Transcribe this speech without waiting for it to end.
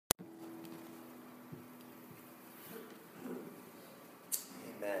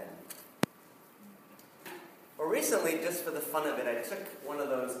recently, just for the fun of it, I took one of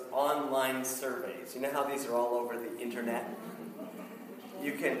those online surveys. You know how these are all over the internet?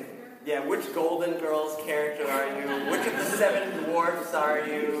 You can, which Golden Girls character are you? Which of the 7 dwarfs are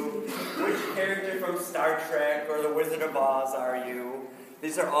you? Which character from Star Trek or The Wizard of Oz are you?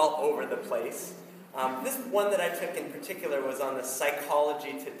 These are all over the place. This one that I took in particular was on the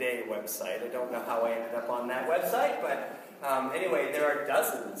Psychology Today website. I don't know how I ended up on that website, but anyway, there are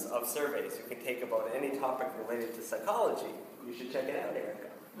dozens of surveys you can take about any topic related to psychology. You should check it out, Erica.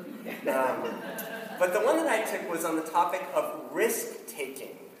 But the one that I took was on the topic of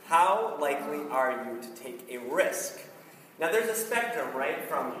risk-taking. How likely are you to take a risk? Now, there's a spectrum, right,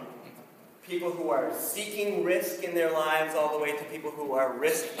 from people who are seeking risk in their lives all the way to people who are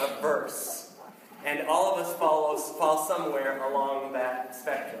risk-averse. And all of us fall somewhere along that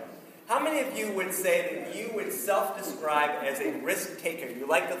spectrum. How many of you would say that you would self-describe as a risk-taker? You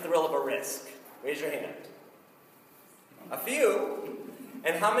like the thrill of a risk? Raise your hand. A few.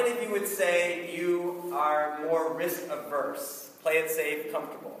 And how many of you would say you are more risk-averse? Play it safe,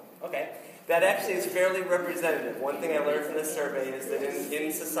 comfortable. Okay. That actually is fairly representative. One thing I learned from this survey is that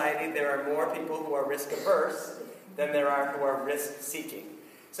in society there are more people who are risk-averse than there are who are risk-seeking.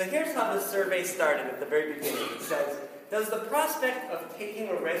 So here's how the survey started at the very beginning. It says, does the prospect of taking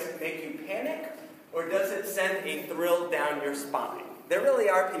a risk make you panic, or does it send a thrill down your spine? There really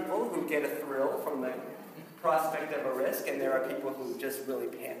are people who get a thrill from the prospect of a risk, and there are people who just really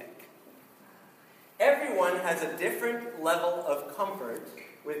panic. Everyone has a different level of comfort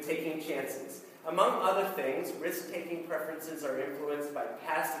with taking chances. Among other things, risk-taking preferences are influenced by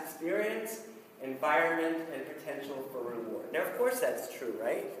past experience, environment, and potential for reward. Now, of course that's true,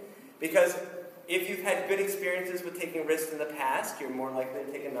 right? Because if you've had good experiences with taking risks in the past, you're more likely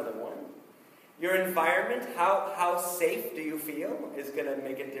to take another one. Your environment, how safe do you feel, is going to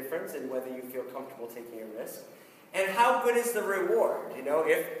make a difference in whether you feel comfortable taking a risk. And how good is the reward? You know,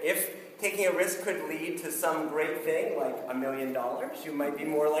 if taking a risk could lead to some great thing, like $1 million, you might be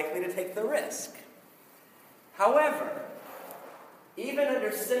more likely to take the risk. However, even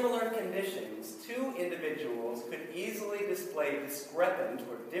under similar conditions, 2 individuals could easily display discrepant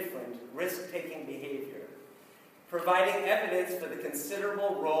or different risk-taking behavior, providing evidence for the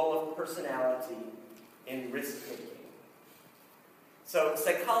considerable role of personality in risk-taking. So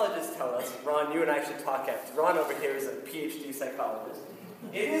psychologists tell us, Ron, you and I should talk after. Ron over here is a PhD psychologist.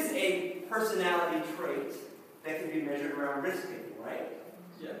 It is a personality trait that can be measured around risk-taking, right?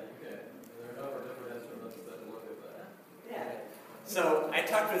 Yeah, okay. There are a number of different instruments that look at that. Yeah. So I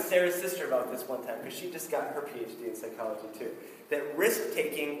talked with Sarah's sister about this one time, because she just got her PhD in psychology too, that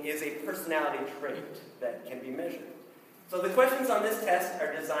risk-taking is a personality trait that can be measured. So the questions on this test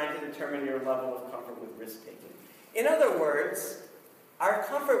are designed to determine your level of comfort with risk-taking. In other words, our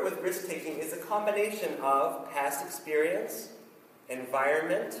comfort with risk-taking is a combination of past experience,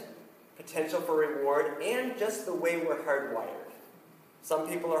 environment, potential for reward, and just the way we're hardwired. Some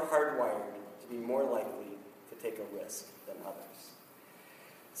people are hardwired to be more likely to take a risk than others.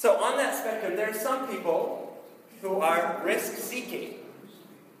 So on that spectrum, there are some people who are risk-seeking.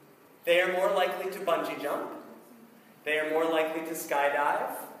 They are more likely to bungee jump. They are more likely to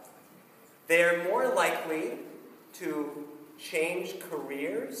skydive. They are more likely to change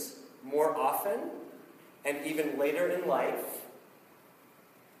careers more often and even later in life.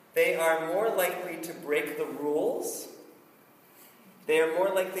 They are more likely to break the rules. They are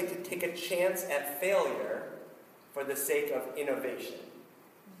more likely to take a chance at failure for the sake of innovation.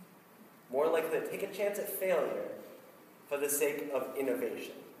 More likely to take a chance at failure for the sake of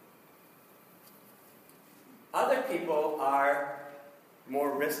innovation. Other people are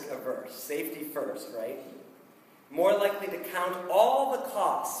more risk-averse, safety first, right? More likely to count all the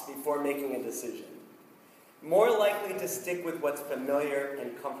costs before making a decision. More likely to stick with what's familiar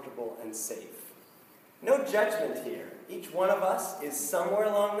and comfortable and safe. No judgment here. Each one of us is somewhere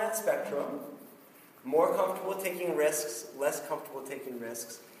along that spectrum. More comfortable taking risks, less comfortable taking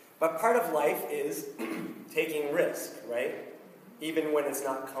risks. But part of life is taking risk, right? Even when it's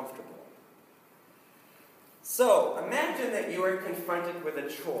not comfortable. So, imagine that you are confronted with a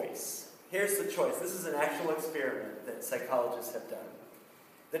choice. Here's the choice. This is an actual experiment that psychologists have done.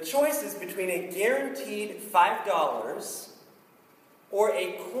 The choice is between a guaranteed $5 or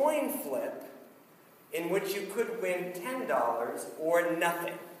a coin flip in which you could win $10 or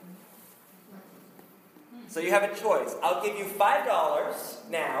nothing. So you have a choice. I'll give you $5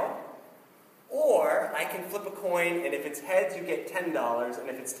 now, or I can flip a coin, and if it's heads, you get $10, and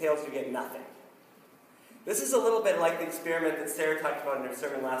if it's tails, you get nothing. This is a little bit like the experiment that Sarah talked about in her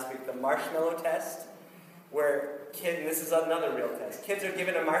sermon last week, the marshmallow test, where and this is another real test. Kids are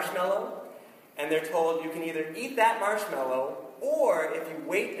given a marshmallow, And they're told, you can either eat that marshmallow, or if you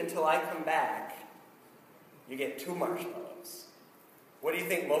wait until I come back, you get 2 marshmallows. What do you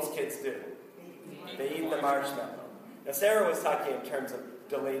think most kids do? They eat the marshmallow. Now, Sarah was talking in terms of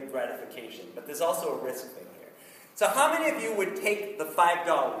delayed gratification, but there's also a risk thing here. So how many of you would take the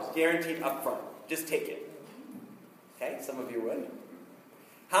 $5 guaranteed up front? Just take it. Okay, some of you would.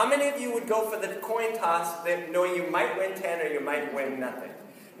 How many of you would go for the coin toss knowing you might win 10 or you might win nothing?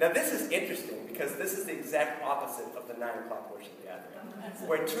 Now this is interesting because this is the exact opposite of the 9 o'clock worship gathering,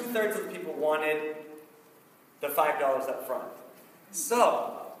 where 2/3 of the people wanted the $5 up front.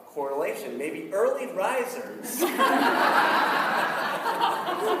 So, correlation, maybe early risers.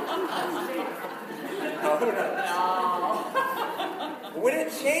 Would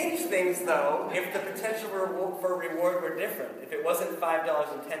it change things, though, if the potential for reward were different? If it wasn't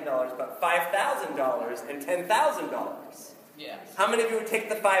 $5 and $10, but $5,000 and $10,000? Yes. How many of you would take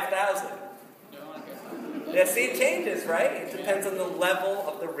the $5,000? No, I guess not. Yeah, see, it changes, right? It depends on the level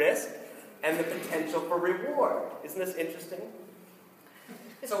of the risk and the potential for reward. Isn't this interesting?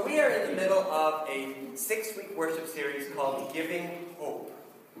 So we are in the middle of a 6-week worship series called Giving Hope.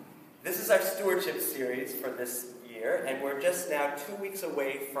 This is our stewardship series for this year, and we're just now 2 weeks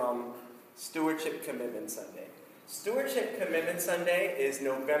away from Stewardship Commitment Sunday. Stewardship Commitment Sunday is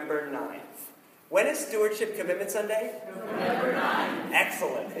November 9th. When is Stewardship Commitment Sunday? November 9th.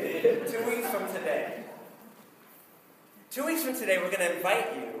 Excellent. 2 weeks from today. 2 weeks from today, we're going to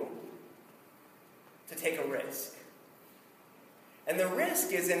invite you to take a risk. And the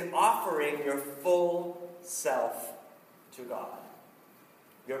risk is in offering your full self to God.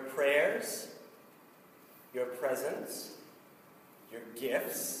 Your prayers, your presence, your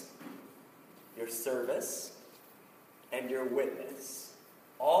gifts, your service, and your witness.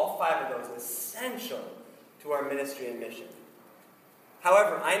 All 5 of those essential to our ministry and mission.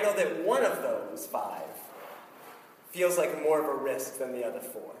 However, I know that one of those 5 feels like more of a risk than the other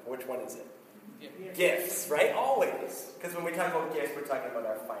 4. Which one is it? Gifts, right? Always. Because when we talk about gifts, we're talking about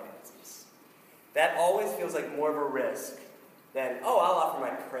our finances. That always feels like more of a risk than, I'll offer my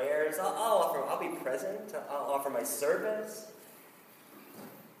prayers, I'll be present, I'll offer my service.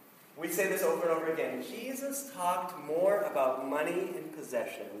 We say this over and over again. Jesus talked more about money and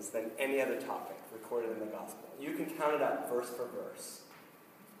possessions than any other topic recorded in the gospel. You can count it up verse for verse.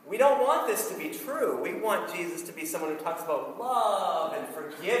 We don't want this to be true. We want Jesus to be someone who talks about love and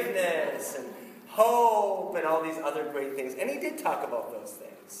forgiveness and hope and all these other great things. And he did talk about those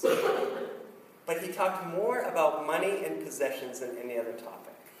things. But he talked more about money and possessions than any other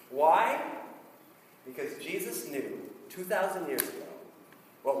topic. Why? Because Jesus knew 2,000 years ago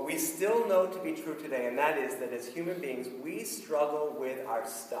what we still know to be true today, and that is that as human beings, we struggle with our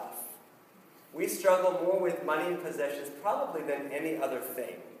stuff. We struggle more with money and possessions probably than any other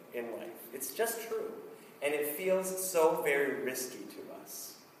thing in life. It's just true. And it feels so very risky to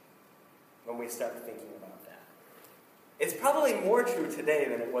us when we start thinking about that. It's probably more true today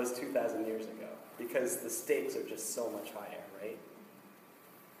than it was 2,000 years ago because the stakes are just so much higher, right?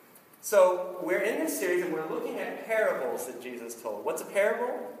 So we're in this series and we're looking at parables that Jesus told. What's a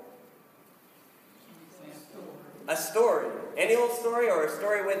parable? A story. Any old story or a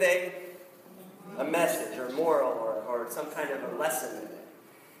story with a message or moral or some kind of a lesson in it.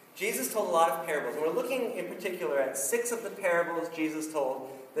 Jesus told a lot of parables. And we're looking in particular at 6 of the parables Jesus told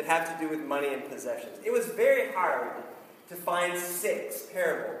that have to do with money and possessions. It was very hard to find 6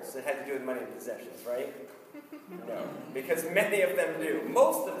 parables that had to do with money and possessions, right? No, because many of them do.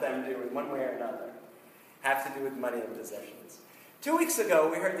 Most of them do in one way or another. Have to do with money and possessions. 2 weeks ago,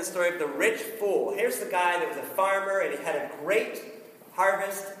 we heard the story of the rich fool. Here's the guy that was a farmer and he had a great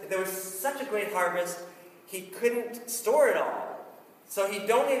harvest. There was such a great harvest, he couldn't store it all. So he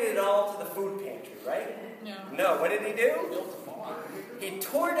donated it all to the food pantry, right? No. What did he do? Built a farm. He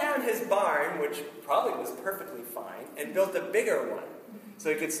tore down his barn, which probably was perfectly fine, and built a bigger one so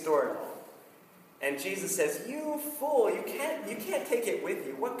he could store it all. And Jesus says, "You fool, you can't take it with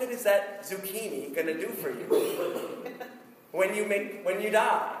you. What good is that zucchini going to do for you when you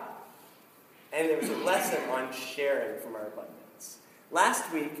die?" And there was a lesson on sharing from our abundance.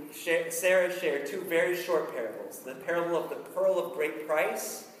 Last week, Sarah shared 2 very short parables. The parable of the pearl of great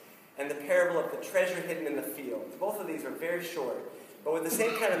price and the parable of the treasure hidden in the field. Both of these are very short, but with the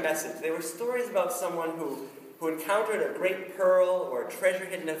same kind of message. They were stories about someone who encountered a great pearl or a treasure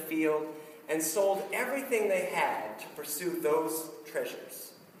hidden in a field and sold everything they had to pursue those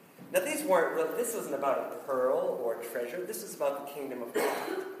treasures. Now this wasn't about a pearl or a treasure. This is about the kingdom of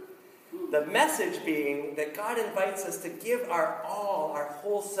God. The message being that God invites us to give our all, our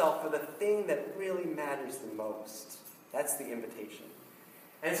whole self, for the thing that really matters the most. That's the invitation.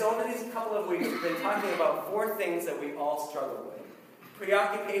 And so over these couple of weeks, we've been talking about 4 things that we all struggle with.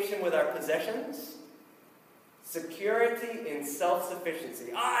 Preoccupation with our possessions, security in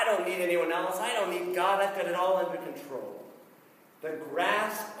self-sufficiency. I don't need anyone else. I don't need God. I've got it all under control. The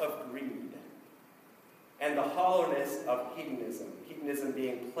grasp of greed. And the hollowness of hedonism. Hedonism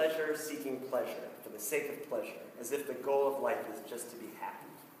being pleasure, seeking pleasure for the sake of pleasure, as if the goal of life is just to be happy.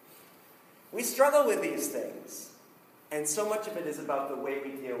 We struggle with these things. And so much of it is about the way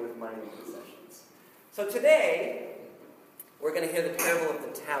we deal with money and possessions. So today, we're going to hear the parable of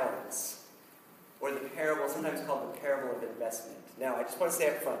the talents, or the parable, sometimes called the parable of investment. Now, I just want to say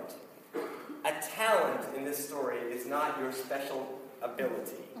up front, a talent in this story is not your special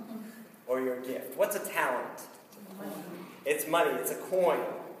ability or your gift. What's a talent? It's money. It's a coin.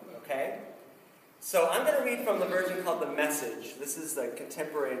 Okay? So I'm going to read from the version called The Message. This is the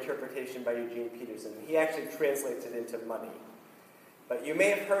contemporary interpretation by Eugene Peterson. He actually translates it into money. But you may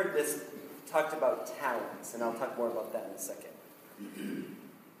have heard this talked about talents, and I'll talk more about that in a second.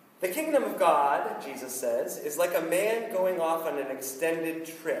 The kingdom of God, Jesus says, is like a man going off on an extended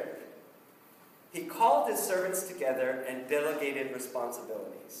trip. He called his servants together and delegated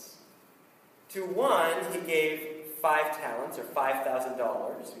responsibilities. To one, he gave 5 talents, or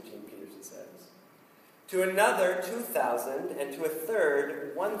 $5,000, Eugene Peterson says. To another, 2,000, and to a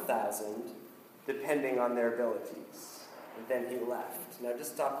third, 1,000, depending on their abilities. And then he left. Now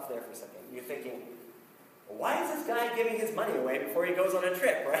just stop there for a second. You're thinking, why is this guy giving his money away before he goes on a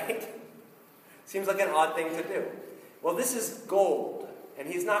trip, right? Seems like an odd thing to do. Well, this is gold, and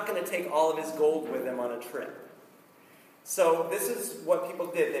he's not going to take all of his gold with him on a trip. So this is what people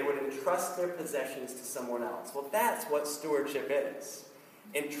did. They would entrust their possessions to someone else. Well, that's what stewardship is.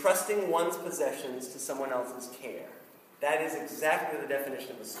 Entrusting one's possessions to someone else's care. That is exactly the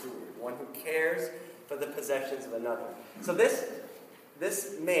definition of a steward, one who cares for the possessions of another. So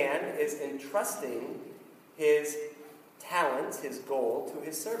this man is entrusting his talents, his gold, to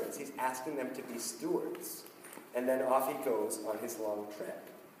his servants. He's asking them to be stewards. And then off he goes on his long trip.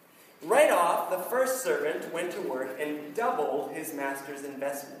 Right off, the first servant went to work and doubled his master's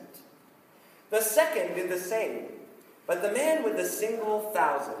investment. The second did the same. But the man with the single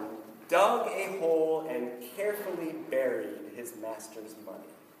 1,000 dug a hole and carefully buried his master's money.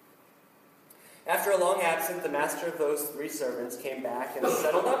 After a long absence, the master of those 3 servants came back and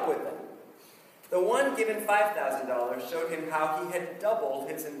settled up with them. The one given $5,000 showed him how he had doubled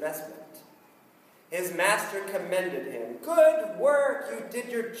his investment. His master commended him. "Good work! You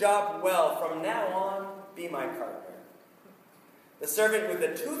did your job well. From now on, be my partner." The servant with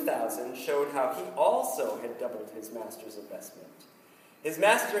the 2,000 showed how he also had doubled his master's investment. His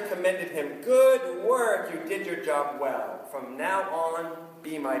master commended him. "Good work! You did your job well. From now on,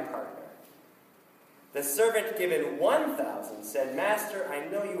 be my partner." The servant given 1,000 said, "Master, I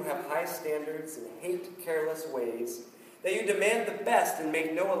know you have high standards and hate careless ways, that you demand the best and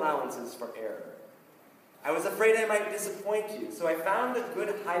make no allowances for error. I was afraid I might disappoint you, so I found a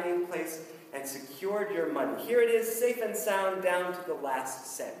good hiding place and secured your money. Here it is, safe and sound, down to the last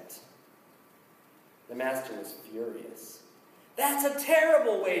cent." The master was furious. "That's a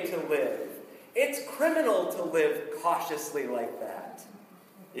terrible way to live. It's criminal to live cautiously like that.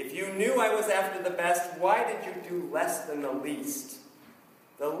 If you knew I was after the best, why did you do less than the least?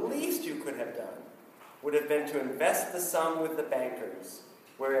 The least you could have done would have been to invest the sum with the bankers,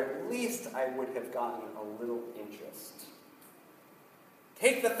 where at least I would have gotten a little interest.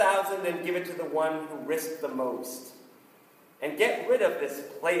 Take the 1,000 and give it to the one who risked the most. And get rid of this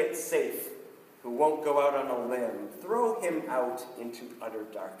play it safe who won't go out on a limb. Throw him out into utter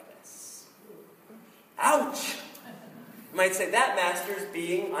darkness." Ouch! You might say that master's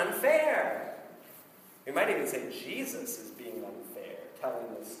being unfair. We might even say Jesus is being unfair,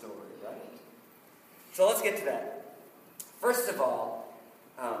 telling this story, right? So let's get to that. First of all,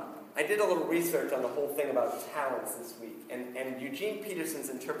 I did a little research on the whole thing about talents this week, and Eugene Peterson's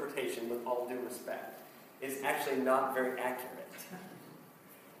interpretation, with all due respect, is actually not very accurate.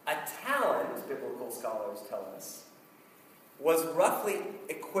 A talent, biblical scholars tell us, was roughly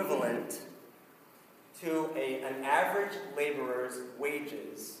equivalent to an average laborer's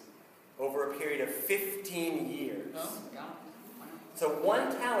wages over a period of 15 years. Oh, God. Wow. So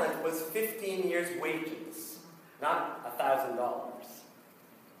 1 talent was 15 years' wages, not $1,000.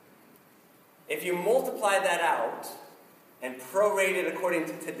 If you multiply that out and prorate it according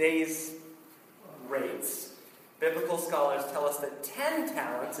to today's rates, biblical scholars tell us that 10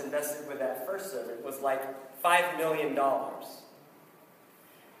 talents invested with that first servant was like $5 million.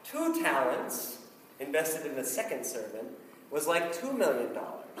 2 talents invested in the second servant was like $2 million.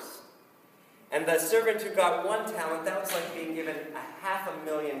 And the servant who got 1 talent, that was like being given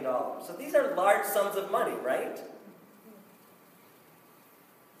 $500,000. So these are large sums of money, right?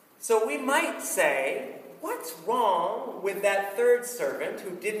 So we might say, what's wrong with that third servant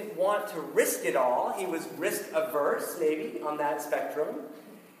who didn't want to risk it all? He was risk averse, maybe, on that spectrum,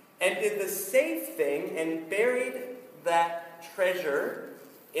 and did the safe thing and buried that treasure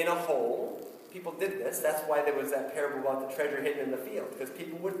in a hole. People did this. That's why there was that parable about the treasure hidden in the field, because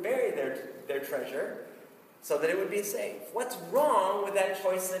people would bury their treasure so that it would be safe. What's wrong with that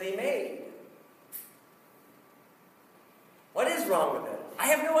choice that he made? What is wrong with it? I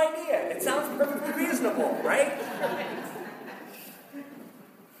have no idea. It sounds perfectly reasonable, right?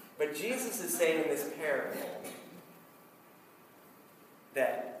 But Jesus is saying in this parable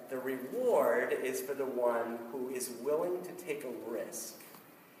that the reward is for the one who is willing to take a risk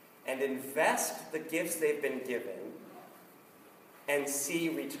and invest the gifts they've been given and see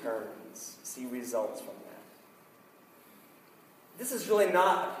returns, see results from that. This is really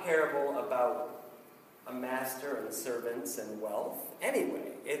not a parable about a master and servants and wealth.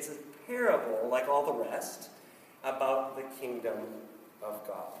 Anyway, it's a parable, like all the rest, about the kingdom of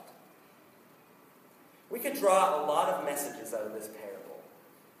God. We could draw a lot of messages out of this parable.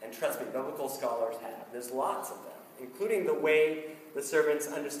 And trust me, biblical scholars have. There's lots of them, including the way the servants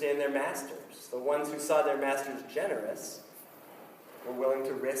understand their masters. The ones who saw their masters generous were willing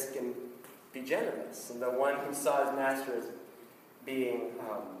to risk and be generous. And the one who saw his master as being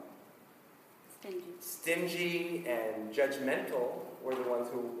stingy and judgmental were the ones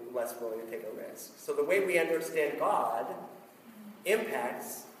who were less willing to take a risk. So the way we understand God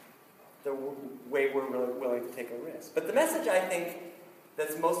impacts the way we're really willing to take a risk. But the message, I think,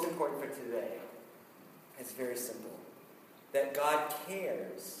 that's most important for today is very simple. That God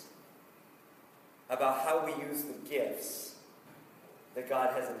cares about how we use the gifts that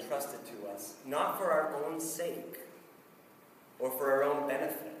God has entrusted to us, not for our own sake or for our own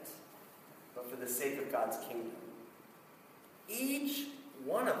benefit, but for the sake of God's kingdom. Each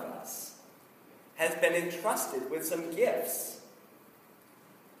one of us has been entrusted with some gifts.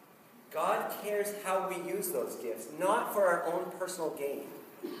 God cares how we use those gifts, not for our own personal gain,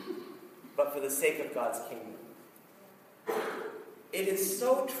 but for the sake of God's kingdom. It is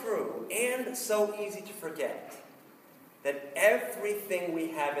so true and so easy to forget that everything we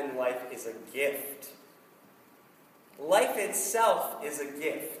have in life is a gift. Life itself is a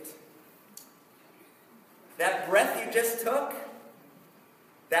gift. That breath you just took,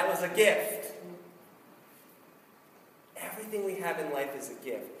 that was a gift. Everything we have in life is a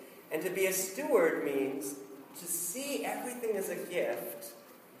gift. And to be a steward means to see everything as a gift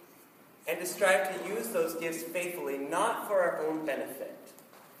and to strive to use those gifts faithfully, not for our own benefit,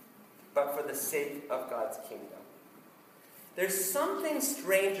 but for the sake of God's kingdom. There's something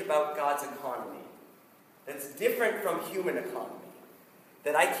strange about God's economy that's different from human economy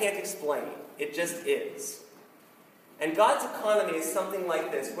that I can't explain. It just is. And God's economy is something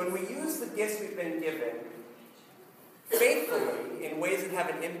like this. When we use the gifts we've been given faithfully in ways that have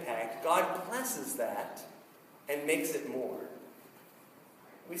an impact, God blesses that and makes it more.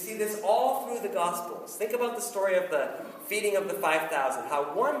 We see this all through the Gospels. Think about the story of the feeding of the 5,000,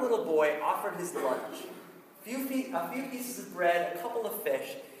 how one little boy offered his lunch. A few pieces of bread, a couple of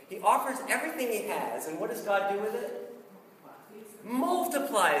fish. He offers everything he has, and what does God do with it?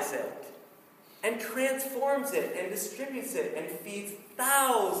 Multiplies it, and transforms it, and distributes it, and feeds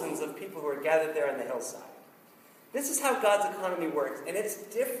thousands of people who are gathered there on the hillside. This is how God's economy works, and it's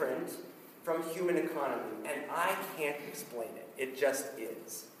different from human economy, and I can't explain it. It just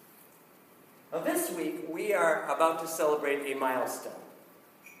is. Now this week, we are about to celebrate a milestone.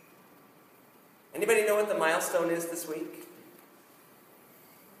 Anybody know what the milestone is this week?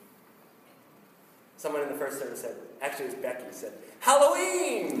 Someone in the first service said, actually it was Becky, said,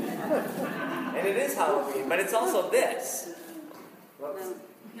 Halloween! And it is Halloween, but it's also this. Whoops.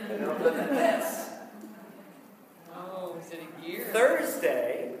 This. Oh, is it a year?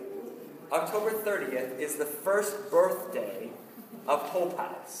 Thursday, October 30th, is the first birthday of Hope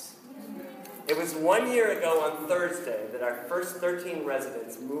House. It was 1 year ago on Thursday that our first 13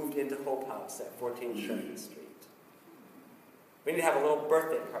 residents moved into Hope House at 14 Sherman Street. We need to have a little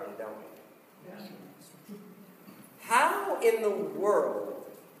birthday party, don't we? Yeah. How in the world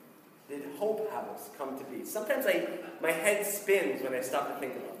did Hope House come to be? Sometimes my head spins when I stop to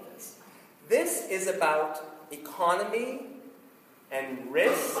think about this. This is about economy and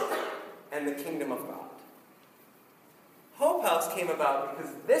risk and the kingdom of God. Hope House came about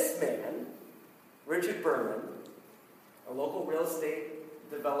because this man, Richard Berman, a local real estate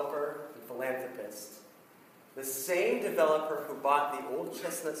developer and philanthropist, The same developer who bought the old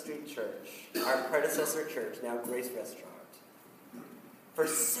Chestnut Street Church, our predecessor church, now Grace Restaurant, for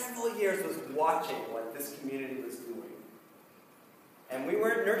several years was watching what this community was doing. And we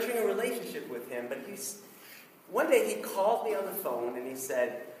weren't nurturing a relationship with him, but one day he called me on the phone and he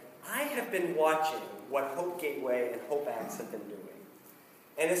said, I have been watching what Hope Gateway and Hope Acts have been doing.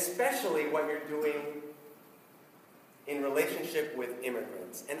 And especially what you're doing in relationship with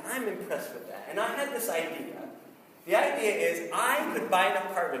immigrants. And I'm impressed with that. And I had this idea. The idea is I could buy an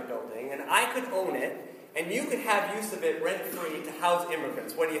apartment building and I could own it and you could have use of it rent-free to house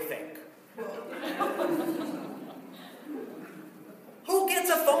immigrants. What do you think? Who gets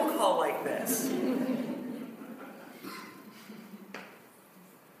a phone call like this?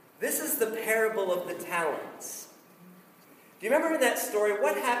 This is the parable of the talents. Do you remember in that story,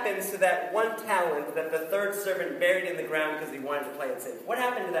 what happens to that one talent that the third servant buried in the ground because he wanted to play it safe? What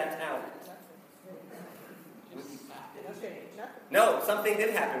happened to that talent? No, something did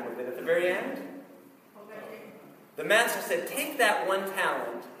happen with it at the very end. The master said, take that one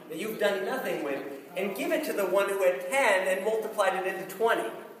talent that you've done nothing with and give it to the one who had 10 and multiplied it into 20.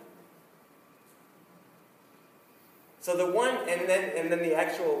 So the one, and then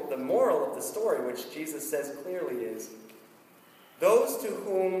the moral of the story, which Jesus says clearly is, those to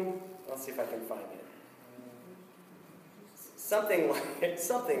whom, let's see if I can find it. Something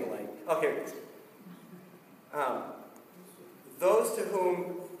like, oh, here it is. Those to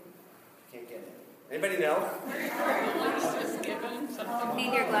whom, can't get it. Anybody know?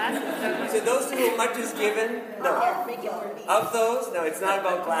 Need your glasses? So those to whom much is given? No. Of those? No, it's not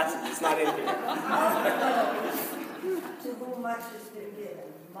about glasses. It's not in here. To whom much has been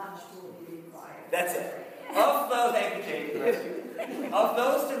given, much will be required. That's it. Of those, thank you, Jane. Of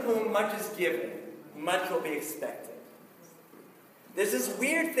those to whom much is given, much will be expected. There's this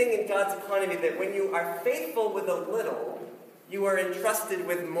weird thing in God's economy that when you are faithful with a little, you are entrusted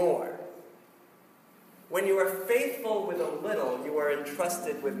with more. When you are faithful with a little, you are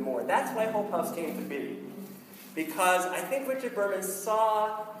entrusted with more. That's why Hope House came to be. Because I think Richard Berman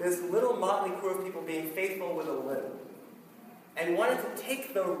saw this little motley crew of people being faithful with a little and wanted to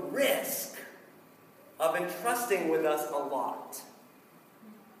take the risk of entrusting with us a lot.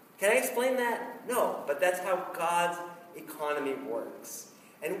 Can I explain that? No, but that's how God's economy works.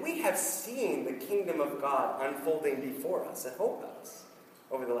 And we have seen the kingdom of God unfolding before us at Hope House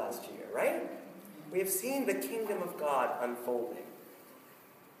over the last year, right? We have seen the kingdom of God unfolding.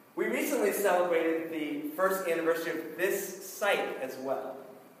 We recently celebrated the first anniversary of this site as well.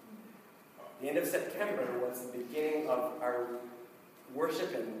 The end of September was the beginning of our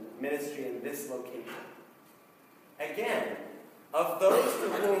worship and ministry in this location. Again, of those to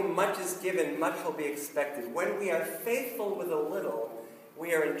whom much is given, much will be expected. When we are faithful with a little,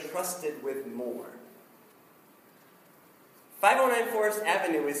 we are entrusted with more. 509 Forest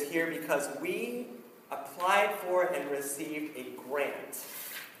Avenue is here because we applied for and received a grant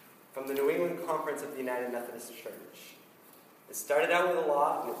from the New England Conference of the United Methodist Church. It started out with a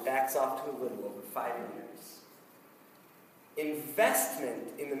lot and it backs off to a little over 5 years.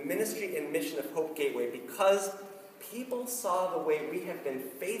 Investment in the ministry and mission of Hope Gateway because people saw the way we have been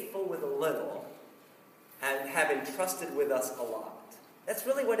faithful with a little and have entrusted with us a lot. That's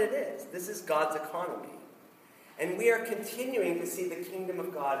really what it is. This is God's economy. And we are continuing to see the kingdom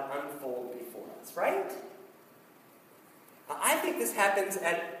of God unfold before us, right? I think this happens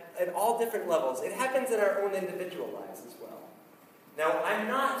at all different levels. It happens in our own individual lives as well. Now, I'm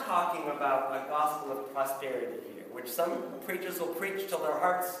not talking about a gospel of prosperity here, which some preachers will preach till their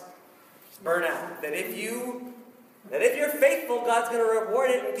hearts burn out. That if you're faithful, God's going to reward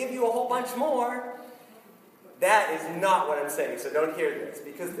it and give you a whole bunch more. That is not what I'm saying, so don't hear this.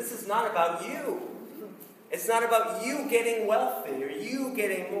 Because this is not about you. It's not about you getting wealthy or you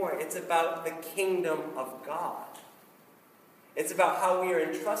getting more. It's about the kingdom of God. It's about how we are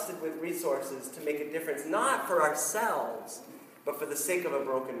entrusted with resources to make a difference, not for ourselves, but for the sake of a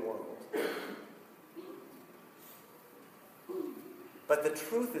broken world. But the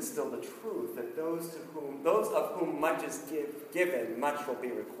truth is still the truth, that those of whom much is given, much will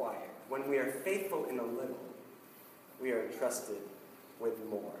be required. When we are faithful in a little, we are entrusted with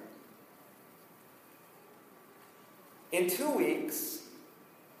more. In 2 weeks,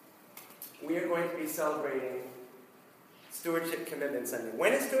 we are going to be celebrating Stewardship Commitment Sunday.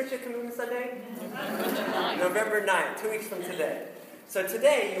 When is Stewardship Commitment Sunday? November 9th, 2 weeks from today. So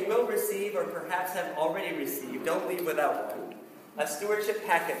today you will receive, or perhaps have already received, don't leave without one, a stewardship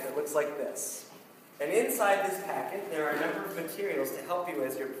packet that looks like this. And inside this packet, there are a number of materials to help you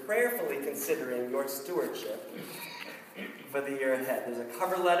as you're prayerfully considering your stewardship for the year ahead. There's a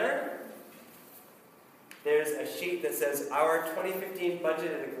cover letter, there's a sheet that says our 2015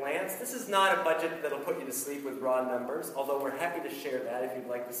 budget at a glance. This is not a budget that'll put you to sleep with raw numbers, although we're happy to share that if you'd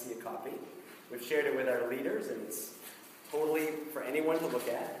like to see a copy. We've shared it with our leaders, and it's totally for anyone to look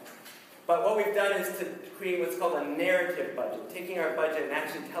at. But what we've done is to create what's called a narrative budget, taking our budget and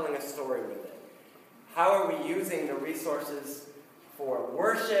actually telling a story with it. How are we using the resources for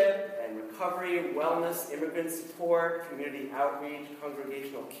worship and recovery, wellness, immigrant support, community outreach,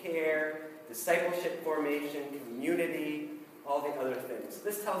 congregational care, discipleship formation, community, all the other things. So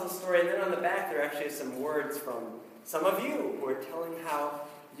this tells a story, and then on the back there actually is some words from some of you who are telling how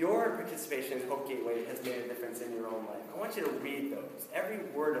your participation in Hope Gateway has made a difference in your own life. I want you to read those, every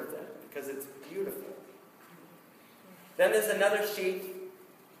word of them, because it's beautiful. Then there's another sheet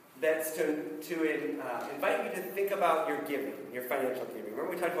that's to invite you to think about your giving, your financial giving. Remember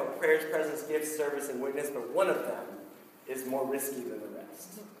we talked about prayers, presence, gifts, service, and witness, but one of them is more risky than the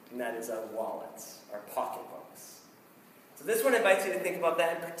rest, and that is our wallets, our pocketbooks. So this one invites you to think about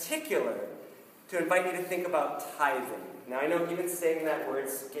that, in particular, to invite you to think about tithing. Now I know even saying that word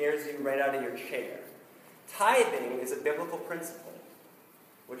scares you right out of your chair. Tithing is a biblical principle,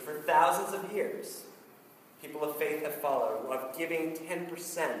 which for thousands of years, people of faith have followed, of giving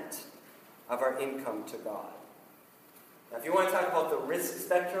 10% of our income to God. Now, if you want to talk about the risk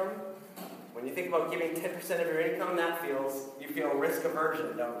spectrum, when you think about giving 10% of your income, you feel risk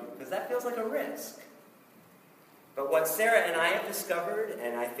aversion, don't you? Because that feels like a risk. But what Sarah and I have discovered,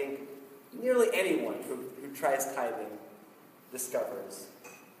 and I think nearly anyone who tries tithing discovers,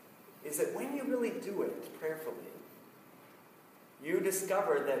 is that when you really do it prayerfully, you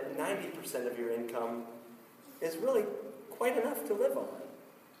discover that 90% of your income is really quite enough to live on.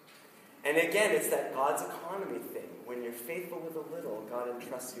 And again, it's that God's economy thing. When you're faithful with a little, God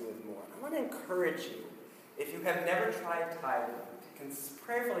entrusts you with more. I want to encourage you, if you have never tried tithing, to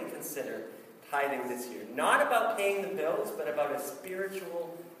prayerfully consider tithing this year. Not about paying the bills, but about a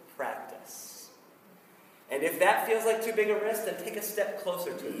spiritual practice. And if that feels like too big a risk, then take a step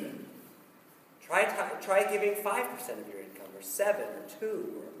closer to it. Try giving 5% of your income, or 7, or 2,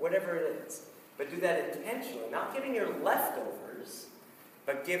 or whatever it is. But do that intentionally, not giving your leftovers,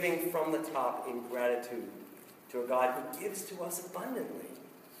 but giving from the top in gratitude to a God who gives to us abundantly.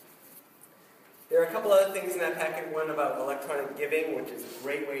 There are a couple other things in that packet. One about electronic giving, which is a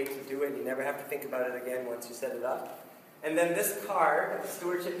great way to do it. You never have to think about it again once you set it up. And then this card, a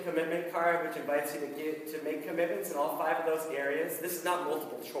stewardship commitment card, which invites you to make commitments in all 5 of those areas. This is not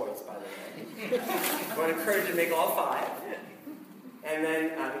multiple choice, by the way. I want to encourage you to make all 5. And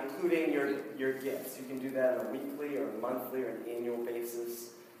then including your gifts. You can do that on a weekly or a monthly or an annual basis.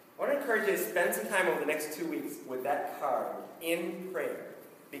 I want to encourage you to spend some time over the next 2 weeks with that card in prayer.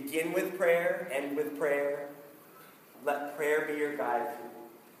 Begin with prayer, end with prayer. Let prayer be your guide through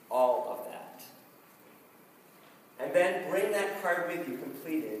all of that. And then bring that card with you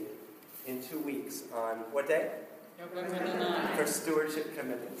completed in 2 weeks on what day? November the 9th. For Stewardship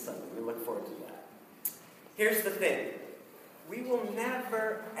Commitment Sunday. We look forward to that. Here's the thing. We will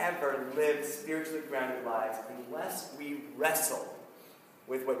never, ever live spiritually grounded lives unless we wrestle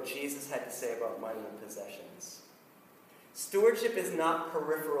with what Jesus had to say about money and possessions. Stewardship is not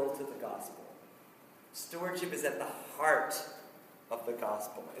peripheral to the gospel. Stewardship is at the heart of the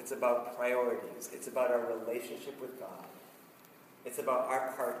gospel. It's about priorities. It's about our relationship with God. It's about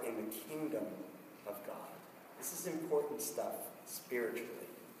our part in the kingdom of God. This is important stuff spiritually.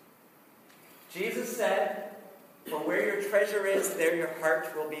 Jesus said, "For where your treasure is, there your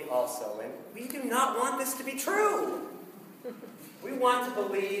heart will be also." And we do not want this to be true. We want to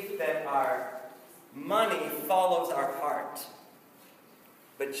believe that our money follows our heart.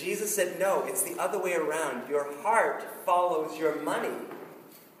 But Jesus said, no, it's the other way around. Your heart follows your money.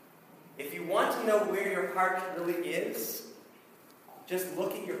 If you want to know where your heart really is, just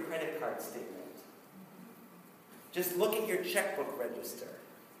look at your credit card statement. Just look at your checkbook register.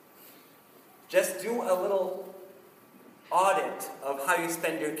 Just do a little audit of how you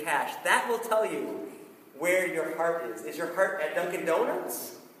spend your cash. That will tell you where your heart is. Is your heart at Dunkin'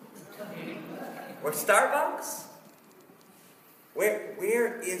 Donuts? Or Starbucks?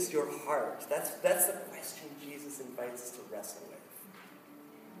 Where is your heart? That's the question Jesus invites us to wrestle with.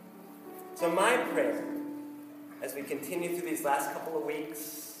 So my prayer, as we continue through these last couple of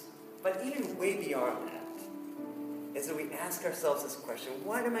weeks, but even way beyond that, is that we ask ourselves this question: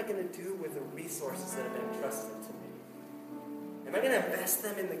 what am I going to do with the resources that have been entrusted to me? Am I going to invest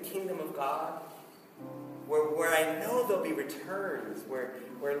them in the kingdom of God, where I know there'll be returns, where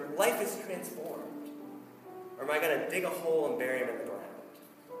life is transformed? Or am I going to dig a hole and bury him in the ground?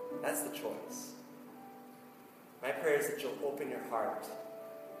 That's the choice. My prayer is that you'll open your heart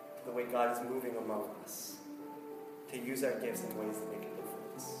the way God is moving among us, to use our gifts in ways that make a